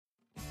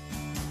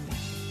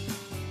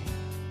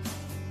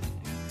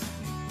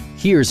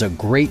Here's a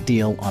great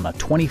deal on a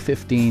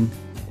 2015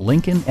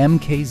 Lincoln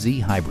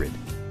MKZ Hybrid.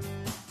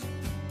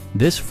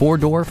 This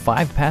four-door,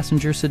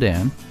 five-passenger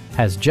sedan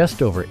has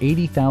just over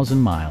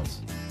 80,000 miles.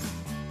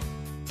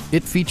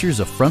 It features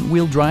a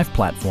front-wheel drive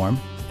platform,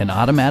 an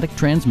automatic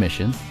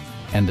transmission,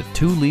 and a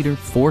 2-liter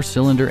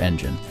four-cylinder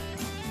engine.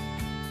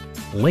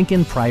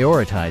 Lincoln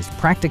prioritized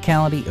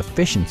practicality,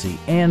 efficiency,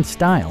 and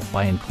style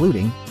by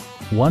including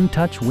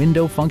one-touch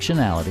window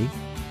functionality,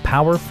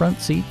 power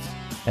front seats,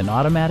 an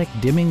automatic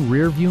dimming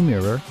rear-view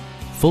mirror,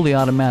 fully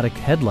automatic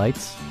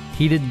headlights,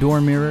 heated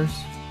door mirrors,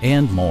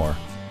 and more.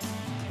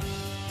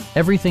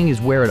 Everything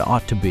is where it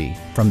ought to be,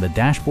 from the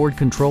dashboard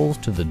controls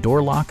to the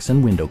door locks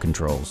and window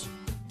controls.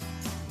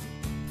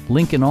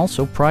 Lincoln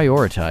also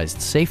prioritized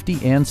safety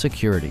and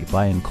security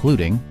by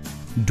including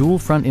dual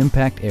front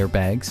impact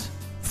airbags,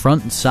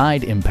 front and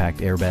side impact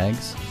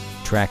airbags,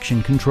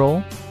 traction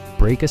control,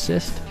 brake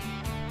assist,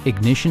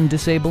 ignition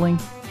disabling,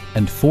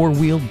 and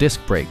four-wheel disc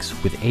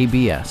brakes with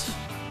ABS.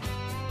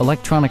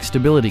 Electronic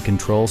stability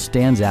control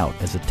stands out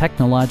as a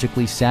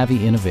technologically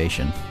savvy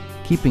innovation,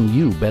 keeping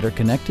you better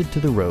connected to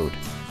the road.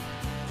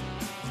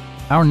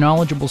 Our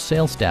knowledgeable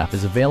sales staff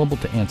is available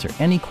to answer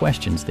any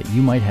questions that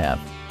you might have.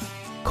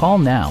 Call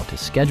now to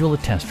schedule a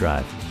test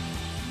drive.